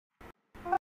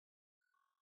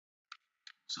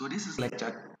So this is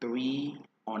lecture 3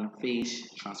 on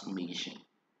phase transformation.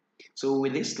 So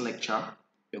with this lecture,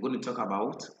 we're going to talk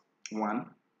about one,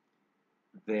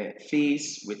 the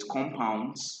phase with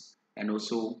compounds, and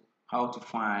also how to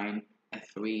find a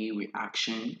three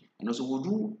reaction, and also we'll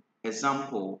do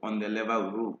example on the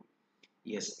level rule.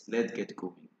 Yes, let's get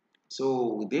going.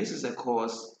 So this is a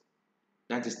course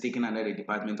that is taken under the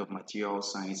Department of Material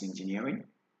Science Engineering,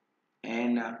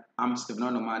 and I'm Stephen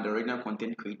Onoma, the original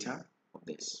content creator of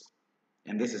this.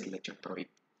 And this is lecture 3.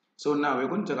 So now we're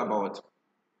going to talk about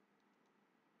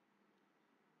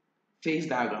phase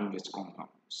diagram with compound.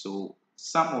 So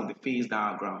some of the phase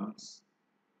diagrams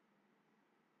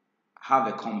have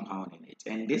a compound in it,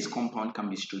 and this compound can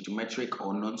be stoichiometric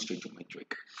or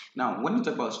non-stoichiometric. Now, when you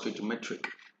talk about stoichiometric,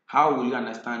 how will you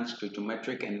understand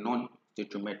stoichiometric and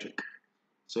non-stoichiometric?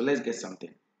 So let's get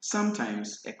something.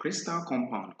 Sometimes a crystal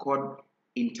compound called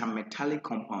intermetallic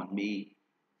compound may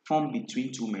form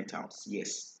between two metals.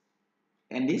 Yes.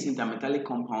 And these intermetallic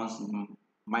compounds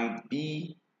might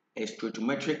be a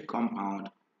stoichiometric compound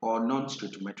or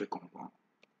non-stoichiometric compound.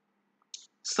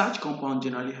 Such compounds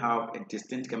generally have a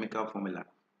distinct chemical formula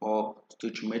or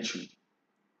stoichiometry.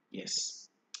 Yes.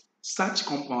 Such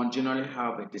compounds generally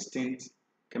have a distinct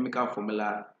chemical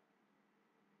formula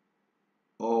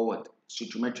or what?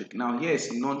 Stoichiometric. Now here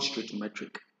is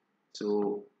non-stoichiometric.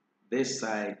 So this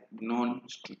side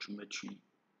non-stoichiometry.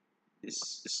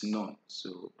 This is non.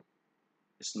 So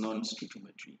it's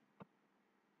non-stoichiometry.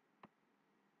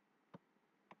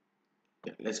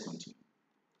 Yeah, let's continue.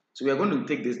 So we are going to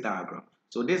take this diagram.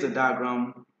 So this is a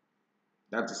diagram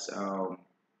that is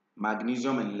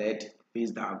magnesium and lead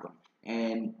phase diagram,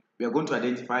 and we are going to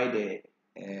identify the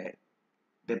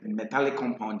metallic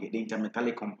compound, the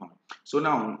intermetallic compound. So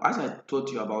now, as I told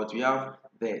you about, we have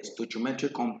the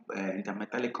stoichiometric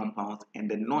intermetallic compound and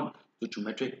the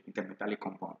non-stoichiometric intermetallic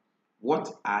compound.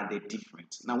 What are the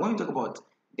difference? Now, when you talk about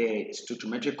the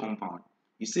stoichiometric compound,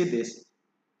 you see this,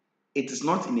 it is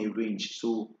not in a range,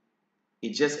 so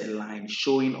it's just a line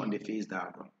showing on the phase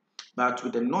diagram. But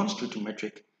with the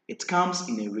non-stoichiometric, it comes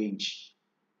in a range.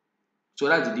 So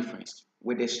that's the difference.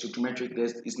 With the stoichiometric,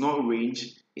 it's not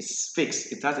range, it's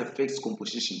fixed. It has a fixed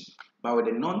composition. But with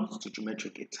the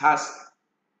non-stoichiometric, it has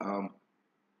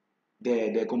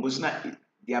the composition,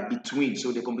 they are between.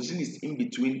 So the composition is in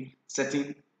between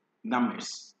certain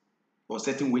numbers or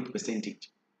certain weight percentage.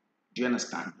 Do you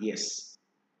understand? Yes.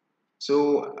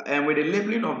 So, and with the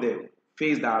labeling of the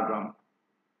phase diagram,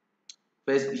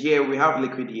 first here we have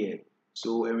liquid here.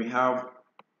 So, and we have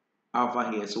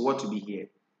alpha here. So what will be here?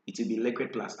 It will be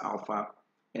liquid plus alpha.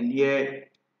 And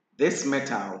here, this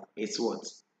metal is what?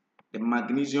 The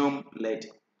magnesium lead.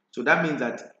 So that means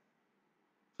that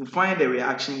to find the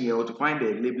reaction here or to find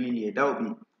the labeling here, that will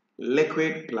be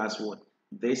liquid plus what?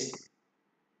 This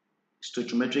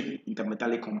stoichiometric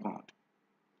intermetallic compound.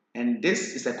 And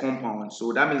this is a compound.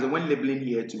 So that means that when labeling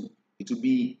here too, it will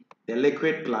be the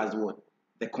liquid plus what?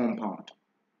 The compound.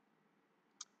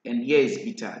 And here is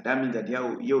beta. That means that here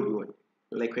will be what?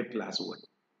 Liquid plus what?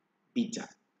 Beta.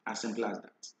 As simple as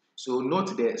that. So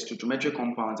note the stoichiometric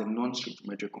compounds and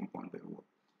non-stoichiometric compound very well.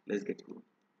 Let's get going.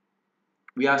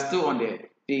 We are still on the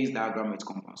phase diagram with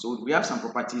compounds. So we have some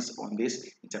properties on this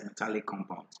intermetallic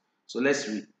compounds. So let's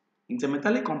read.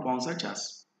 Intermetallic compounds such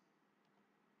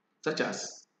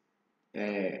as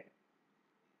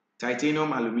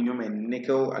titanium, aluminum, and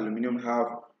nickel, aluminum have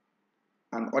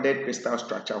an ordered crystal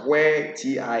structure where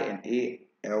Ti and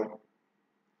Al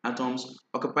atoms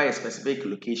occupy a specific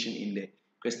location in the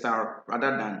crystal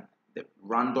rather than the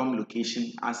random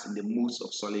location as in the modes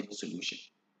of solid solution.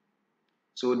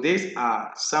 So these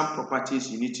are some properties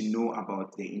you need to know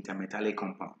about the intermetallic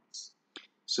compounds.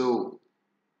 So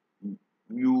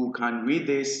you can read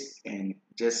this and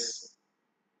it's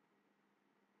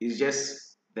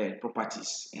just the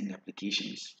properties and the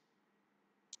applications.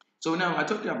 So now I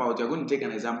talked about, you're going to take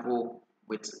an example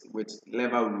with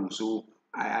level rule. So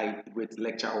with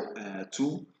lecture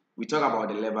 2, we talk about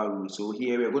the level rule. So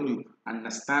here we're going to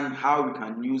understand how we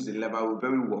can use the level rule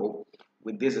very well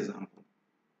with this example.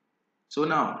 So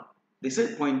now, the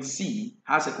set point C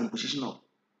has a composition of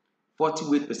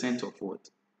 48% of what?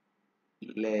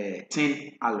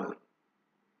 Tin alloy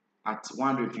at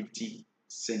 150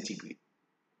 centigrade.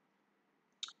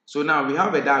 So now we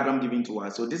have a diagram given to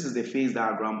us. So this is the phase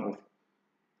diagram of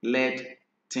lead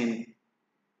tin,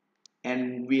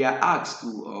 and we are asked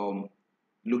to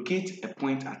locate a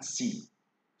point at C.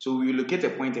 So we locate a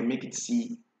point and make it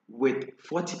C with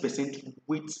 40%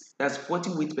 weight. That's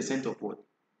 40 weight percent of what?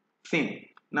 Thin.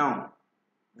 Now,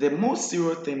 the most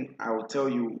serious thing I will tell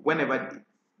you whenever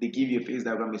they give you a phase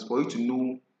diagram is for you to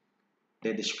know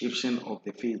the description of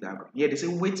the phase diagram. Here they say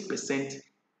weight percent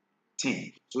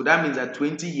 10. So that means that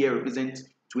 20 here represents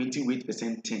 20 weight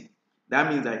percent 10.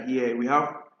 That means that here we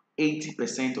have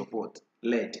 80% of what?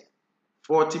 Lead.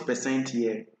 40%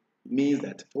 here means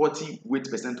that 40 weight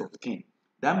percent of tin.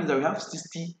 That means that we have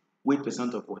 60 weight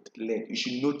percent of what? Lead. You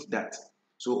should note that.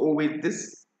 So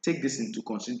always take this into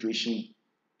consideration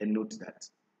and note that.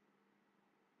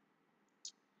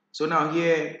 So now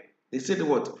here they said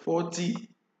what? 40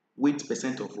 weight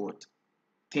percent of what?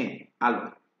 Tin alloy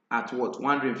at what?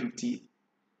 150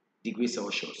 degrees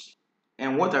Celsius.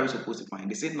 And what are we supposed to find?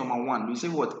 They said number one, we say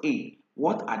what? A.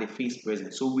 What are the phase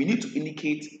present? So we need to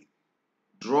indicate,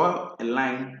 draw a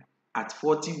line at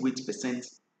 40 weight percent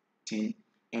tin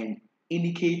and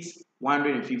indicate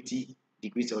 150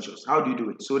 degrees Celsius. How do you do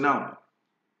it? So now,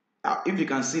 if you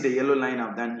can see the yellow line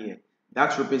I've done here,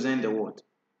 that represents the what?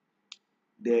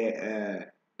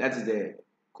 That is the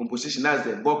composition. That's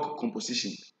the bulk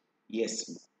composition.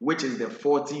 Yes, which is the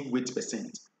 40 weight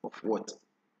percent of what?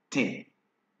 Tin.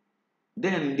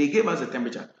 Then they gave us a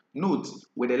temperature. Note,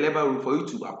 with the level rule, for you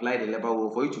to apply the level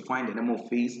rule, for you to find the number of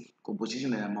phase,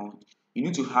 composition, and amount, you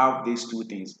need to have these two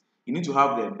things. You need to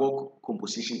have the bulk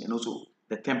composition and also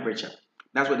the temperature.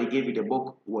 That's what they gave you, the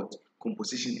bulk what?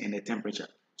 Composition and the temperature.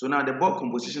 So now the bulk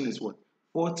composition is what?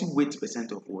 40 weight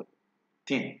percent of what?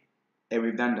 Tin. And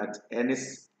we've done that. And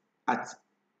it's at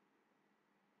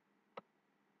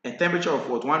a temperature of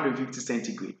what? 150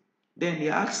 centigrade. Then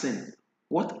they're asking,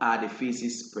 what are the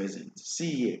phases present?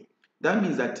 See here. That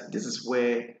means that this is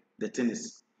where the tin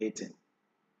is hitting.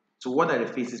 So what are the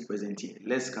phases present here?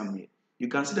 Let's come here. You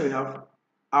can see that we have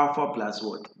alpha plus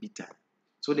what? Beta.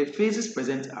 So the phases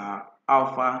present are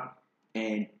alpha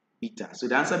and beta. So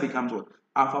the answer becomes what?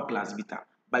 Alpha plus beta.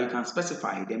 But you can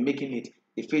specify, then making it,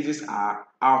 the phases are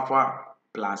alpha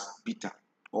plus beta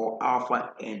or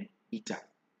alpha and beta.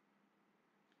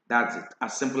 That's it.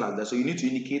 As simple as that. So you need to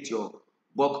indicate your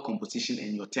bulk composition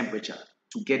and your temperature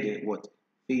to get the what?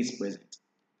 Phase present.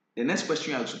 The next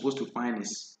question you are supposed to find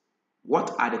is,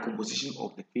 what are the composition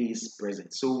of the phase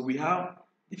present? So we have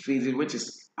the phases, which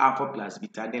is alpha plus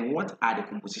beta. Then what are the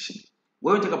composition?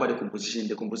 When we talk about the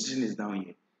composition is down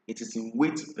here. It is in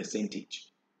weight percentage.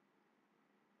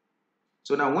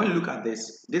 So now when you look at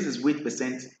this is weight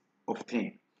percent of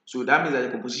 10. So that means that the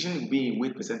composition will be in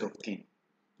weight percent of 10.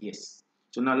 Yes.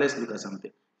 So now let's look at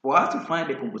something. For us to find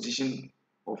the composition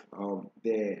of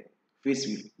the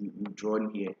phase we've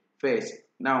drawn here, first,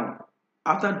 now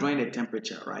after drawing the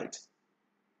temperature, right,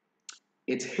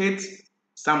 it hits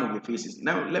some of the phases.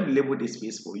 Now let me label this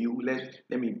phase for you.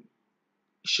 Let me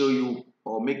show you,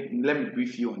 or let me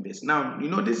brief you on this. Now you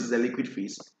know this is the liquid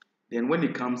phase. Then when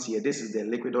it comes here, this is the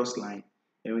liquidous line,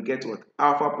 and we get what?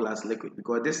 Alpha plus liquid,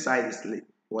 because this side is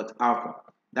what? Alpha.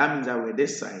 That means that with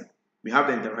this side, we have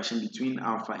the interaction between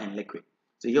alpha and liquid.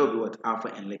 So here will be what?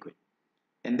 Alpha and liquid.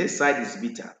 And this side is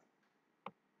beta.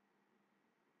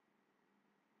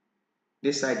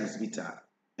 This side is beta.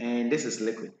 And this is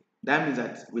liquid. That means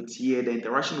that with here, the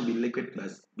interaction will be liquid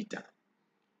plus beta.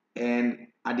 And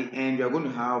at the end, we are going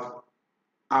to have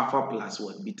alpha plus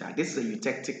what? Beta. This is a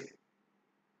eutectic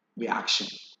reaction.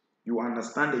 You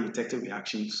understand the eutectic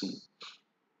reaction soon.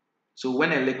 So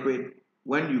when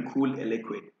you cool a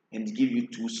liquid and give you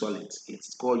two solids,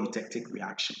 it's called eutectic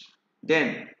reaction.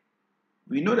 Then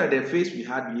we know that the phase we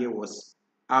had here was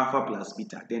alpha plus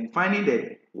beta. Then finding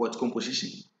the what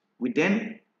composition,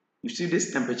 you see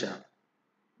this temperature.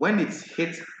 When it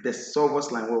hits the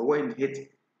Solvers line, or when it hits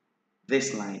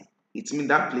this line, it means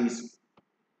that place,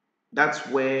 that's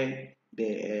where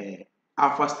the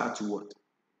alpha starts to what?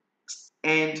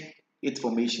 End its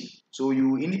formation. So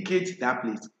you indicate that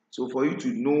place. So for you to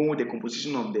know the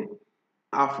composition of the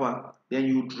alpha, then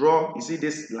you draw, you see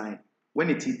this line, when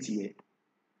it hits here,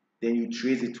 then you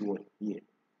trace it toward here.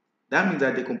 That means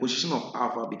that the composition of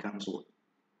alpha becomes what?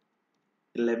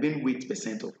 11 weight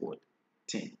percent of what?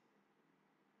 10.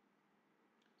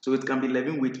 So it can be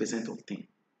 11 weight percent of 10.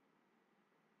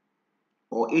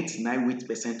 Or 89 weight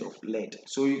percent of lead.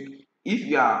 So if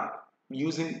you are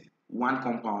using one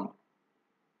compound,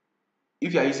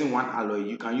 if you are using one alloy,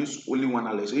 you can use only one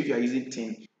alloy. So if you are using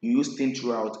tin, you use tin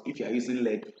throughout. If you are using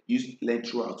lead, use lead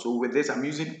throughout. So with this, I'm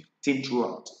using tin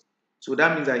throughout. So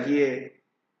that means that here,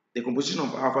 the composition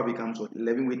of alpha becomes what?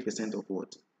 11 weight percent of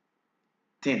what?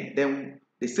 10. Then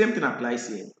the same thing applies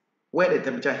here. Where the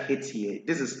temperature hits here,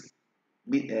 this is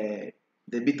the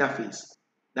beta phase.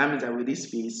 That means that with this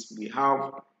phase, we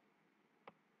have,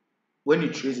 when you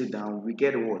trace it down, we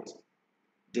get what?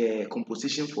 The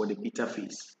composition for the beta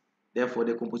phase. Therefore,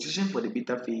 the composition for the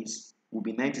beta phase will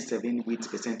be 97 weight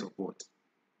percent of what?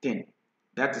 10.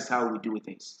 That is how we do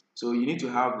things. So you need to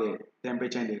have the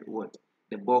temperature and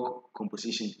the bulk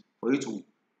composition for you to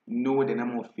know the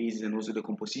number of phases and also the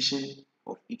composition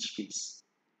of each phase.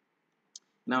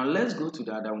 Now let's go to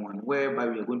the other one whereby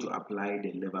we are going to apply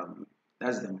the lever rule.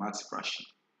 That's the mass fraction.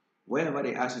 Wherever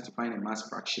they ask you to find a mass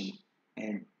fraction,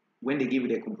 and when they give you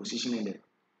the composition and the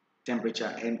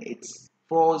temperature and it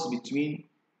falls between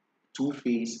two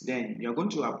phases, then you're going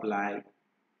to apply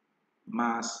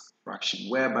mass fraction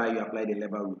whereby you apply the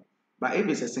lever rule. But if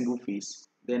it's a single phase,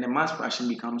 then the mass fraction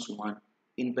becomes 1.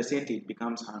 In percentage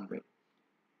becomes 100.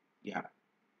 Yeah.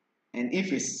 And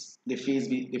if it's the phase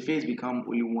become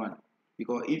only 1,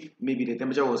 because if maybe the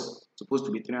temperature was supposed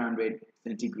to be 300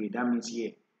 centigrade, that means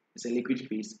here it's a liquid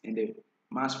phase and the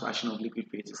mass fraction of liquid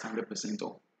phase is 100%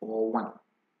 of or 1.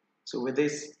 So with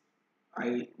this,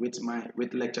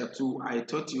 with lecture 2, I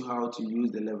taught you how to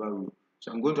use the lever rule.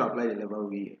 So I'm going to apply the lever rule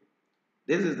here.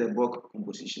 This is the bulk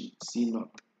composition, C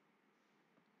naught.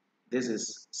 This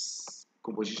is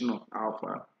composition of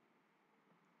alpha,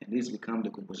 and this becomes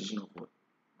the composition of what?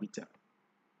 Beta.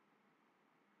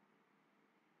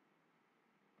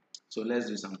 So let's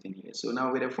do something here. So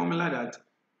now with the formula that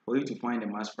for you to find the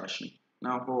mass fraction.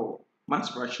 Now for mass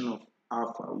fraction of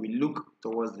alpha, we look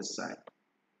towards the side.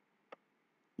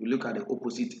 We look at the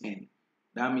opposite end.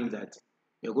 That means that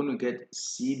you're going to get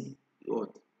C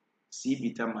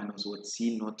beta minus what?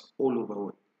 C naught all over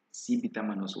what? C beta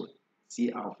minus what?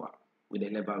 C alpha with the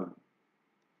lever rule.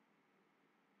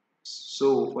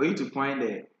 So for you to find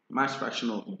the mass fraction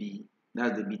of B,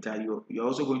 that's the beta, you're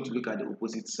also going to look at the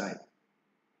opposite side,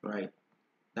 right?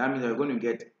 That means you're going to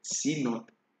get C naught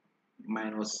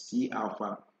minus C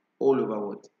alpha all over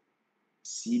what?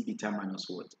 C beta minus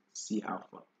what? C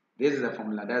alpha. This is the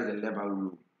formula, that's the lever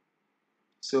rule.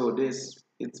 So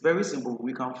it's very simple.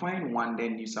 We can find 1,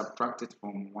 then you subtract it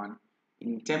from 1.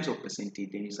 In terms of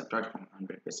percentage, then you subtract from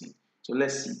 100%. So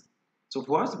let's see. So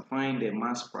for us to find the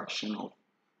mass fraction of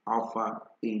alpha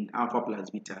in alpha plus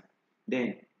beta,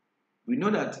 then we know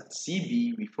that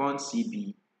CB, we found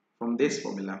CB from this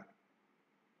formula.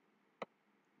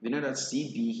 We know that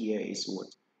CB here is what?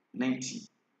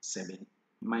 97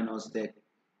 minus the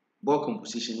bulk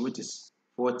composition, which is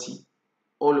 40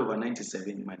 all over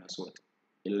 97 minus what?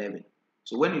 11.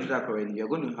 So when you do that correctly, you're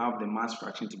going to have the mass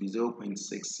fraction to be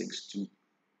 0.662.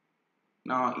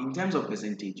 Now, in terms of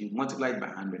percentage, you multiply it by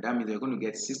 100. That means you're going to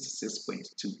get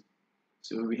 66.2.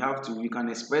 So you can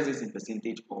express this in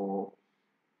percentage or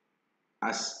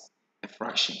as a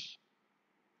fraction.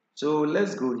 So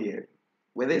let's go here.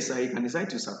 With this, you can decide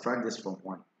to subtract this from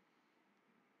 1.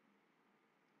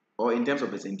 Or in terms of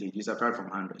percentage, you subtract from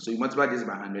 100. So you multiply this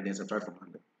by 100 and subtract from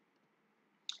 100.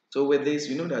 So with this,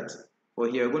 you know that for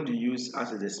here, we're going to use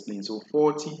as is explained. So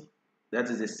 40, that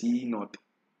is the C naught,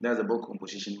 that's the bulk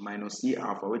composition, minus C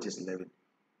alpha, which is 11,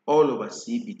 all over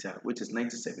C beta, which is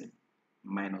 97,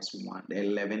 minus 1, the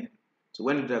 11. So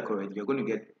when you do that correct, you're going to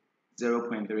get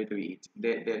 0.338.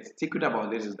 The secret about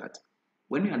this is that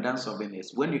when you are done solving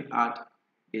this, when you add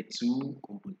the two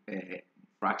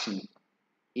fractions,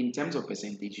 in terms of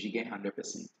percentage, you should get 100%.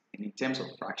 And in terms of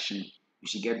fraction, you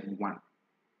should get 1.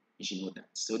 You should know that.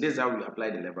 So this is how we apply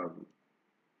the lever rule.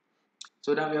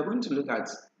 So now we are going to look at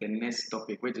the next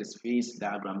topic, which is phase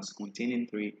diagrams containing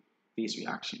 3 phase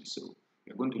reactions. So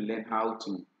we're going to learn how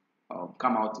to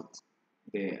come out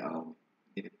with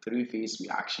the 3 phase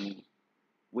reaction,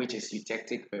 which is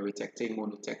eutectic, peritectic,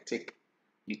 monotectic,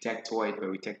 eutectoid,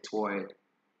 peritectoid,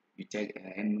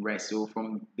 and rest. So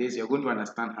from this, you're going to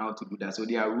understand how to do that. So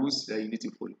there are rules that you need to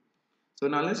follow. So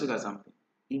now let's look at something.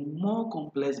 In more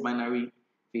complex binary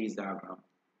phase diagram,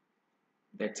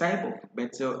 the type of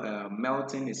metal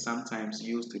melting is sometimes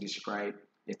used to describe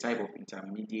the type of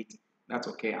intermediate that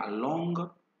occur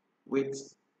along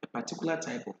with a particular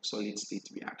type of solid state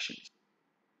reactions.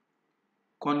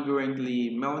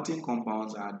 Congruently, melting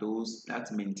compounds are those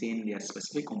that maintain their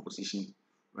specific composition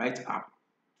right up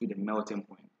to the melting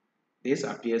point. This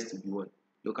appears to be what?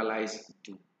 Localized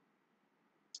to.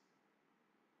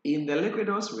 In the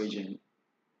liquidous region,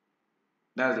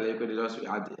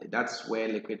 that's where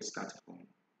liquids start from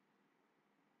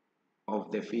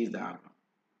of the phase diagram.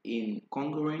 In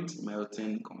congruent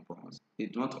melting compounds, they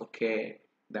do not occur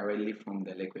directly from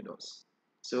the liquidous.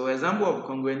 So example of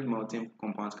congruent melting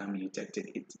compounds can be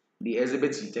eutectic. They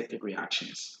exhibit eutectic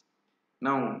reactions.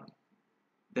 Now,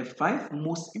 the 5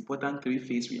 most important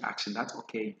 3-phase reactions that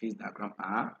occur in phase diagram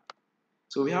are,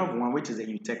 so we have one which is a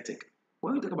eutectic.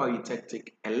 When we talk about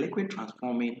eutectic, a liquid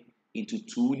transforming into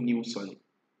 2 new solids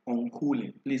on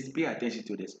cooling. Please pay attention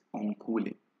to this, on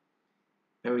cooling.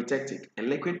 Peritectic, a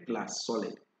liquid plus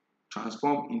solid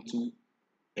transformed into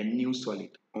a new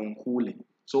solid on cooling.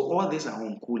 So all these are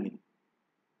on cooling.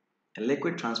 A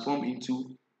liquid transforms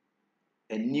into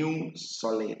a new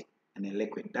solid and a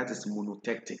liquid. That is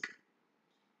monotectic.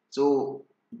 So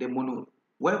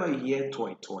wherever you hear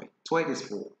toy is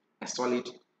for a solid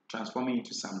transforming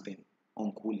into something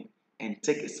on cooling, and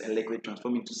tech is a liquid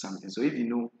transforming into something. So if you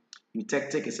know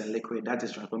eutectic is a liquid that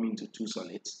is transforming into two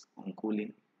solids on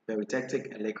cooling,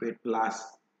 peritectic a liquid plus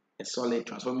a solid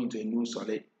transforming into a new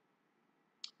solid.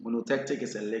 Monotectic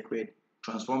is a liquid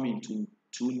transforming into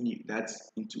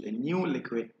into a new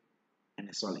liquid and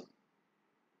a solid.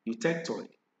 Eutectoid,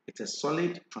 it's a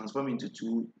solid transforming into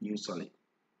two new solid.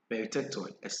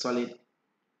 Peritectoid, a solid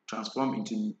transform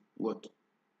into what?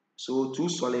 So two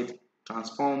solid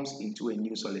transforms into a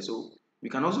new solid. So we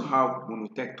can also have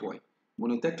monotectoid.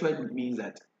 Monotectoid means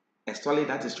that a solid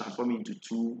that is transforming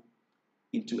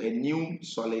into a new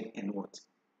solid and what?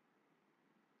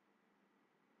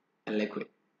 A liquid.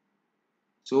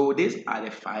 So these are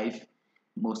the 5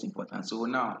 most important. So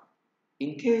now,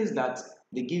 in case that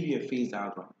they give you a phase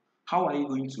diagram, how are you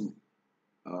going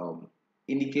to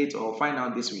indicate or find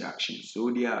out this reaction? So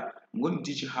I'm going to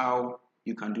teach you how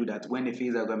you can do that when a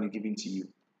phase diagram is given to you.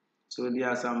 So there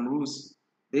are some rules.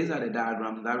 These are the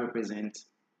diagrams that represent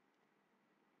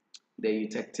the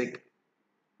eutectic.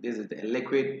 This is the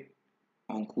liquid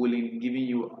on cooling giving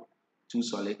you two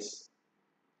solids.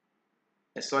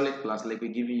 A solid plus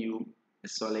liquid giving you a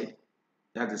solid.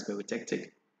 That is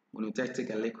peritectic.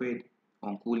 Monotectic, a liquid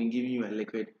on cooling giving you a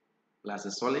liquid plus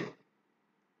a solid.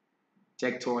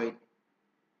 Tectoid,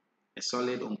 a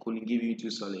solid on cooling giving you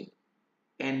two solids.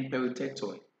 And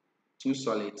peritectoid, two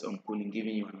solids on cooling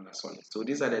giving you another solid. So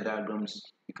these are the diagrams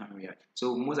you can react.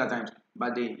 So most of the times,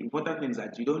 but the important thing is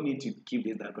that you don't need to keep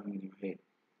this diagram in your head.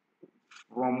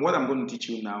 From what I'm going to teach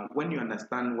you now, when you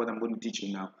understand what I'm going to teach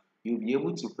you now, you'll be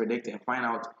able to predict and find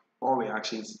out all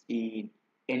reactions in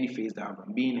any phase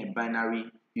diagram, being a binary,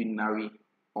 unary,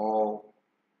 or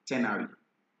ternary.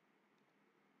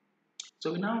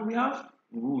 So now we have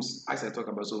rules, as I talk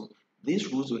about. So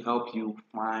these rules will help you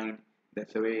find the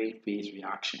 3 phase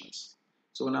reactions.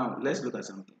 So now let's look at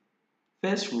something.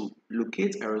 First rule,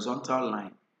 locate a horizontal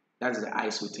line. That is the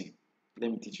isotherm.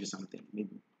 Let me teach you something.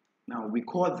 Maybe. Now we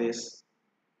call this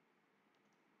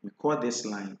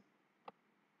line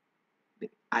the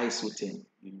isotherm.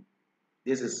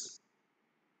 This is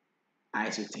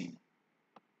isotherm.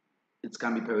 It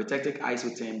can be peritectic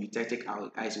isotherm, eutectic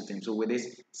isotherm. So with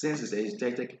this, since it's a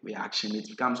eutectic reaction, it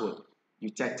becomes what?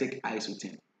 Eutectic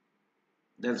isotherm.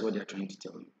 That's what they're trying to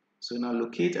tell you. So now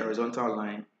locate a horizontal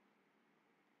line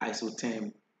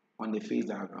isotherm on the phase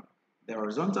diagram. The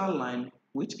horizontal line,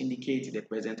 which indicates the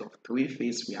presence of 3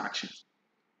 phase reactions,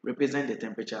 represent the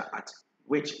temperature at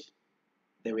which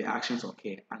the reactions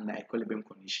occur under equilibrium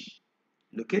condition.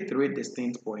 Locate 3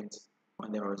 distinct points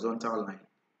on the horizontal line.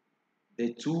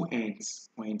 The 2 ends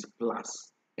point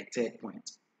plus a third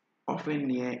point, often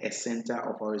near a center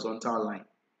of horizontal line.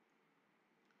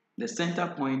 The center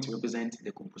point represents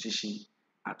the composition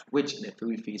at which the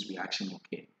 3 phase reaction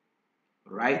occur.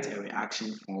 Write a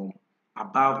reaction form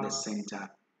above the center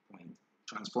point,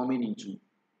 transforming into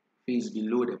phase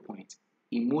below the point.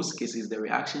 In most cases, the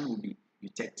reaction will be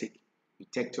eutectic,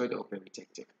 eutectoid, or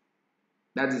peritectic.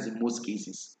 That is in most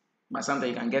cases. But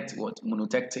sometimes you can get what?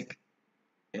 Monotectic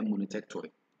and monotectoid.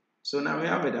 So now we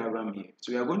have a diagram here.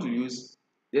 So we are going to use,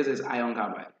 this is iron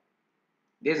carbide.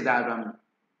 This diagram,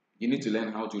 you need to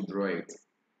learn how to draw it.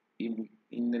 In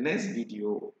the next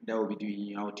video that we'll be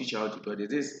doing, I'll teach you how to draw this.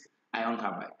 This is iron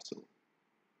carbide. So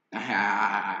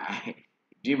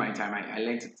during my time, I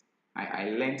learned it. I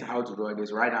learned how to draw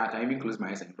this right after I even close my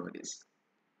eyes and draw this.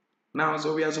 Now,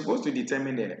 so we are supposed to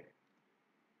determine the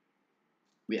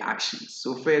reactions.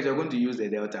 So first, we're going to use the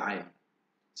delta ion.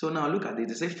 So now look at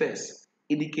this. They say first,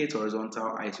 indicate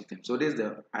horizontal isotherm. So this is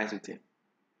the isotherm.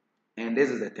 And this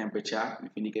is the temperature. We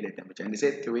indicate the temperature. And they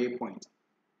say 3 points.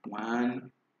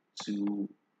 1, 2,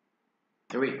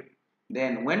 3.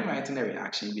 Then when writing the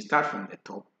reaction, we start from the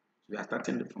top. We are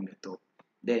starting from the top.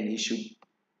 Then it should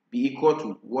be equal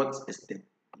to what is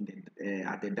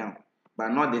at the down. But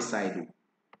not this side,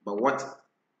 but what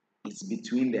is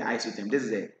between the isotherm. This is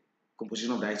the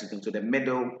composition of the isotherm. So the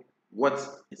middle, what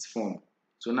is formed.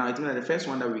 So now it means that the first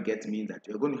one that we get means that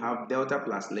you're going to have delta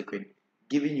plus liquid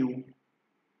giving you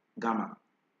gamma,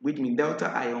 which means delta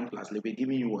ion plus liquid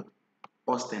giving you what?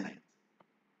 Austenite.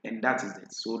 And that is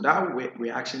it. So that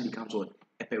reaction becomes what?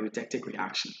 A peritectic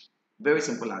reaction. Very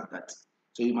simple as that.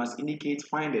 So you must indicate,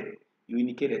 find it. You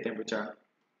indicate the temperature,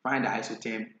 find the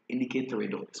isotherm, indicate 3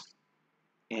 dots.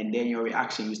 And then your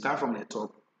reaction, you start from the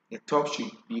top. The top should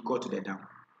be equal to the down.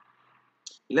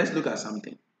 Let's look at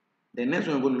something. The next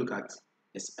one we're going to look at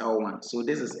is L1. So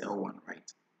this is L1,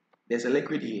 right? There's a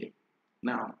liquid here.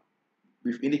 Now,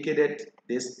 we've indicated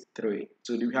this 3.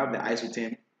 So we have the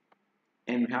isotherm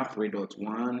and we have 3 dots.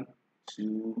 1,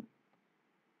 2,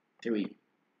 3.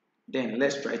 Then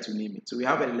let's try to name it. So we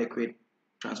have a liquid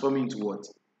transforming into what?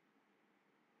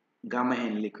 Gamma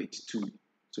and liquid 2.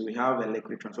 So we have a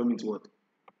liquid transforming into what?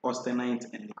 Austenite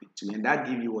and liquid 2. And that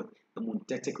gives you what? The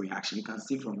monothetic reaction. You can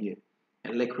see from here.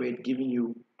 A liquid giving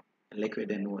you a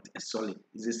liquid and what? A solid.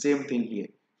 It's the same thing here.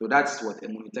 So that's what? A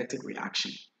monothetic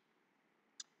reaction.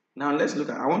 Now let's look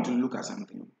at, I want to look at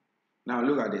something. Now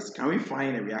look at this. Can we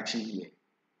find a reaction here?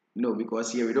 No,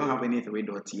 because here we don't have any 3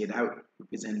 dots here that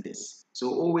represent this. So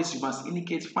always you must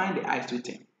indicate, find the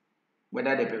isotherm,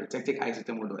 whether the perictetic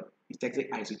isotherm or the eutectic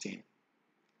isotherm.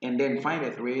 And then find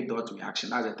the 3 dot reaction,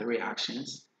 that's the 3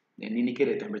 actions. Then indicate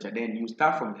the temperature. Then you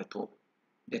start from the top.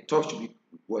 The top should be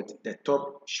what? The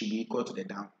top should be equal to the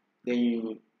down. Then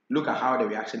you look at how the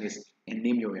reaction is and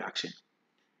name your reaction.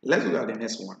 Let's look at the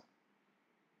next one.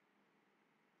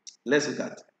 Let's look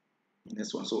at the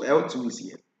next one. So L2 is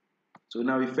here. So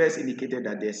now we first indicated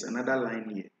that there's another line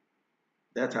here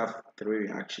that have 3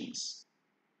 reactions.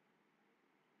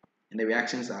 And the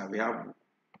reactions are, we have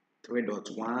 3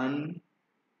 dots. 1,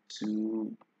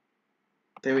 2,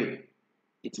 3.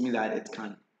 It means that it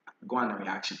can go on a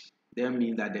reaction. That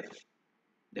means that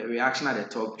the reaction at the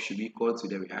top should be equal to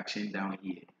the reaction down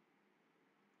here.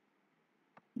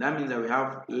 That means that we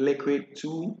have liquid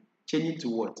 2 changing to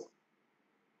what?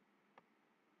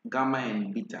 Gamma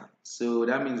and beta. So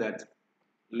that means that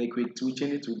liquid 2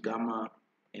 changing to gamma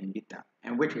and beta.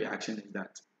 And which reaction is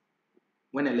that?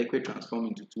 When a liquid transforms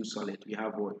into 2 solid, we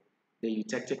have what? The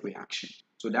eutectic reaction.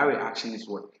 So that reaction is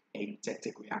what? A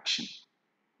eutectic reaction.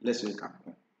 Let's look at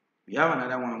more. We have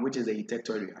another one which is a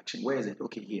eutectoid reaction. Where is it?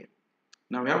 Okay, here.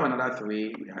 Now we have another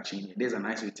 3 reaction here. There's an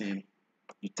isotherm,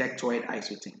 eutectoid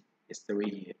isotherm. It's 3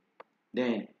 here.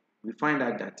 Then we find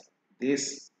out that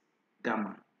this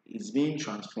gamma is being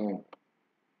transformed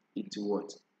into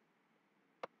what?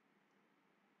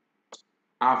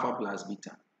 Alpha plus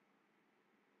beta.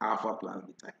 Alpha plus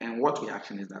beta. And what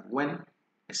reaction is that? When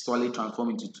a solid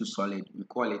transforms into 2 solid, we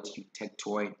call it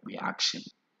eutectoid reaction.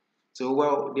 So,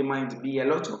 well, there might be a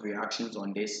lot of reactions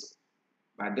on this,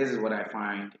 but this is what I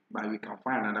find, but we can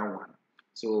find another one.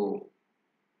 So,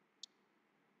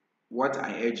 what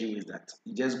I urge you is that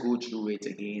you just go through it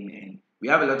again, and we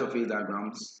have a lot of phase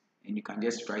diagrams, and you can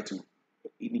just try to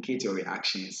indicate your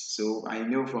reactions. So, I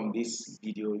know from this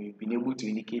video, you've been able to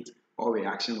indicate all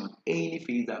reactions on any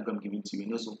phase diagram given to you,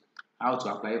 and also how to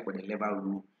apply it for the lever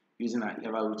rule, using a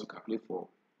lever rule to calculate for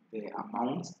the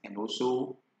amount, and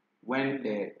also when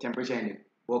the temperature and the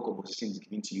bulk composition is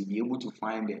given to you, be able to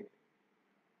find the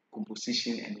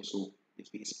composition and also the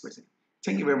phase present.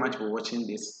 Thank you very much for watching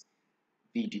this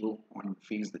video on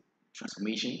phase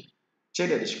transformation. Check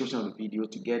the description of the video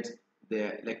to get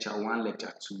the lecture 1,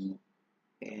 lecture 2,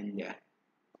 and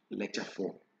lecture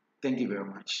 4. Thank you very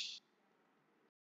much.